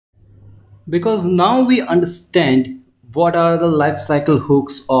Because now we understand what are the lifecycle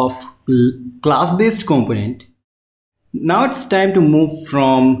hooks of class-based component. Now it's time to move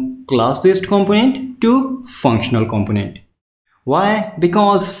from class-based component to functional component. Why?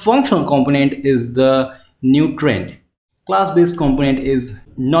 Because functional component is the new trend. Class-based component is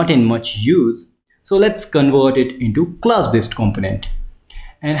not in much use. So let's convert it into class-based component.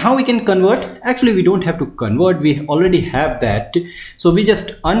 And how we can convert? Actually, we don't have to convert. We already have that. So we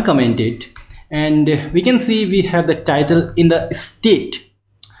just uncomment it. And we can see we have the title in the state.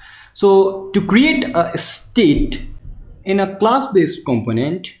 So to create a state in a class-based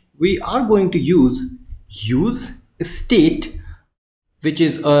component, we are going to use useState, which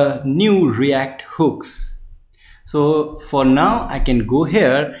is a new React hooks. So for now, I can go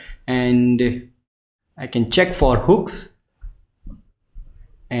here and I can check for hooks.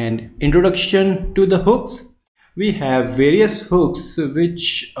 And introduction to the hooks, we have various hooks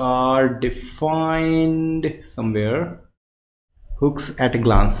which are defined somewhere. Hooks at a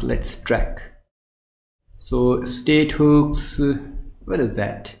glance, let's track. So state hooks, what is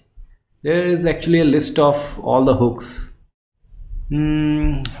that? There is actually a list of all the hooks.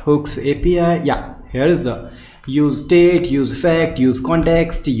 Hooks API, yeah, here is the use state, use effect, use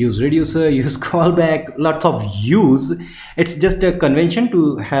context, use reducer, use callback, lots of use. It's just a convention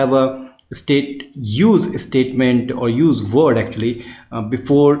to have a use statement or use word actually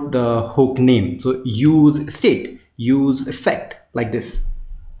before the hook name. So use state, use effect, like this.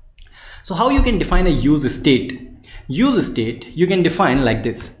 So how you can define a use state? Use state you can define like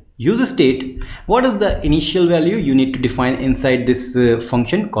this. Use state, what is the initial value you need to define inside this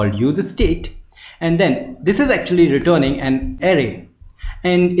function called use state. And then this is actually returning an array,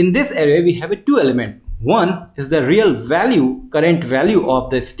 and in this array we have a two element. One is the real value, current value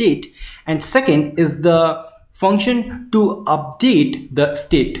of the state, and second is the function to update the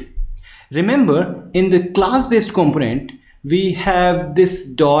state. Remember, in the class-based component we have this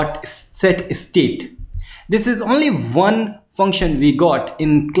dot set state. This is only one function we got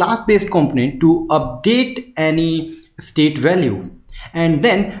in class-based component to update any state value. And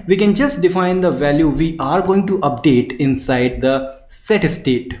then we can just define the value we are going to update inside the set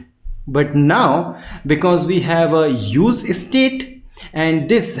state. But now, because we have a use state and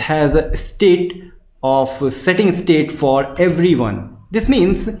this has a state of setting state for everyone. This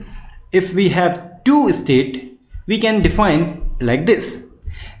means if we have two state, we can define like this.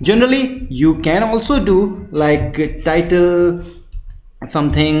 Generally, you can also do like title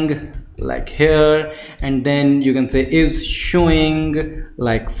something like here, and then you can say is showing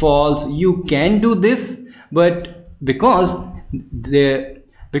like false. You can do this, but because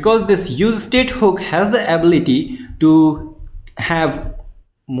this use state hook has the ability to have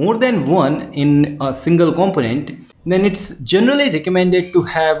more than one in a single component, then it's generally recommended to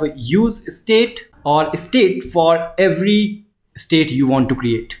have use state or state for every state you want to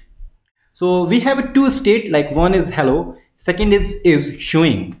create. So we have a two state, like one is hello, second is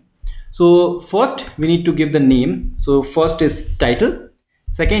showing. So first we need to give the name. So first is title,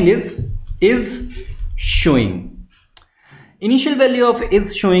 second is showing. Initial value of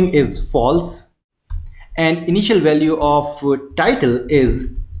is showing is false, and initial value of title is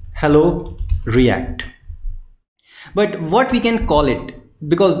hello React. But what we can call it,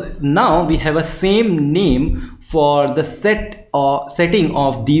 because now we have a same name for the setting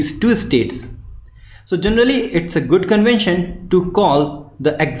of these two states. So generally it's a good convention to call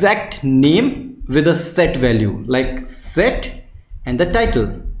the exact name with a set value, like set and the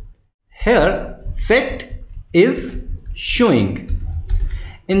title. Here set is showing.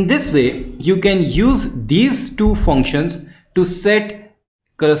 In this way you can use these two functions to set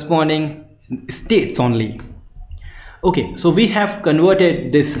corresponding states only. Okay, so we have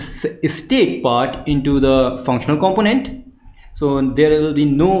converted this state part into the functional component. So there will be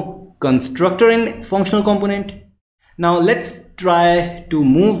no constructor in functional component. Now let's try to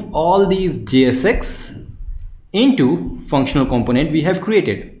move all these JSX into functional component we have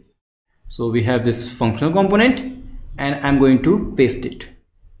created. So we have this functional component and I'm going to paste it.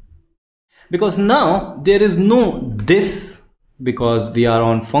 Because now there is no this, because we are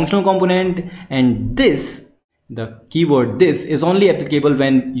on functional component, and this, the keyword this, is only applicable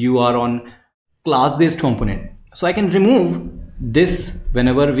when you are on class-based component. So I can remove this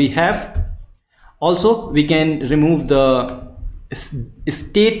whenever we have. Also we can remove the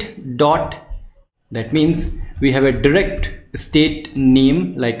state dot. That means we have a direct state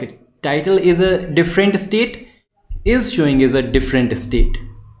name, like title is a different state, is showing is a different state.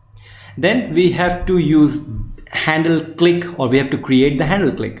 Then we have to use handle click, or we have to create the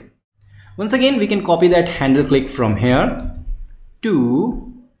handle click. Once again we can copy that handle click from here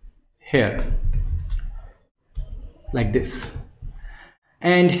to here like this.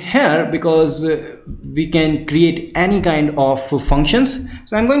 And here, because we can create any kind of functions,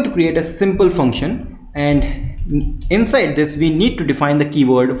 so I'm going to create a simple function, and inside this we need to define the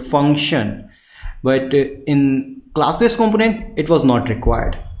keyword function, but in class-based component it was not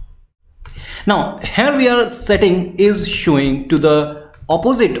required. Now here we are setting is showing to the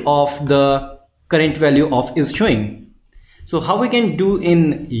opposite of the current value of is showing. So how we can do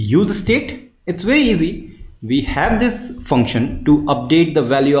in useState? It's very easy. We have this function to update the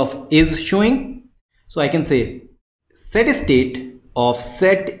value of is showing. So I can say set state of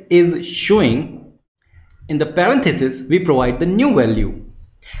set is showing. In the parenthesis we provide the new value.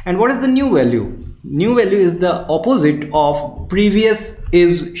 And what is the new value? New value is the opposite of previous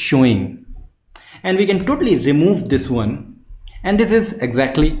is showing. And we can totally remove this one, and this is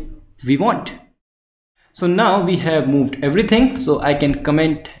exactly we want. So now we have moved everything, so I can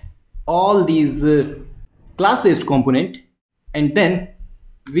comment all these class-based component, and then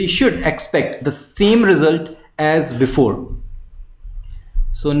we should expect the same result as before.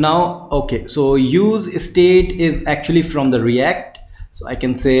 So now, okay, so useState is actually from the React, so I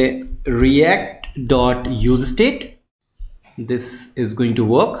can say react.useState. This is going to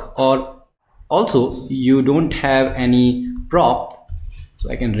work. Or also you don't have any prop, so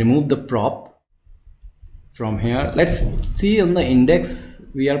I can remove the prop from here. Let's see on the index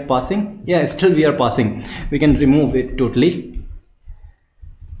we are passing. Yeah, still we are passing. We can remove it totally.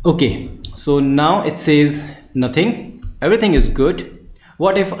 Okay, so now it says nothing, everything is good.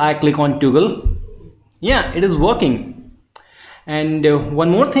 What if I click on toggle? Yeah, it is working. And one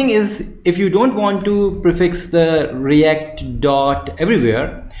more thing is, if you don't want to prefix the react dot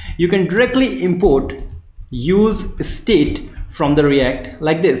everywhere, you can directly import useState from the React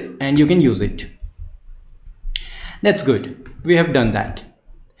like this, and you can use it. That's good, we have done that.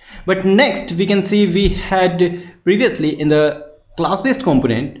 But next we can see we had previously in the class-based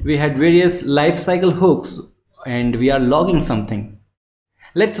component we had various lifecycle hooks, and we are logging something.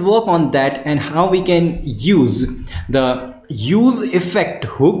 Let's work on that and how we can use the use effect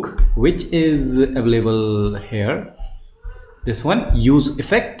hook, which is available here, this one, use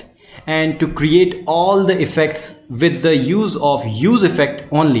effect, and to create all the effects with the use of use effect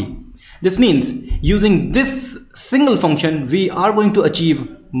only. This means using this single function we are going to achieve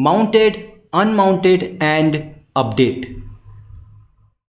mounted, unmounted and update.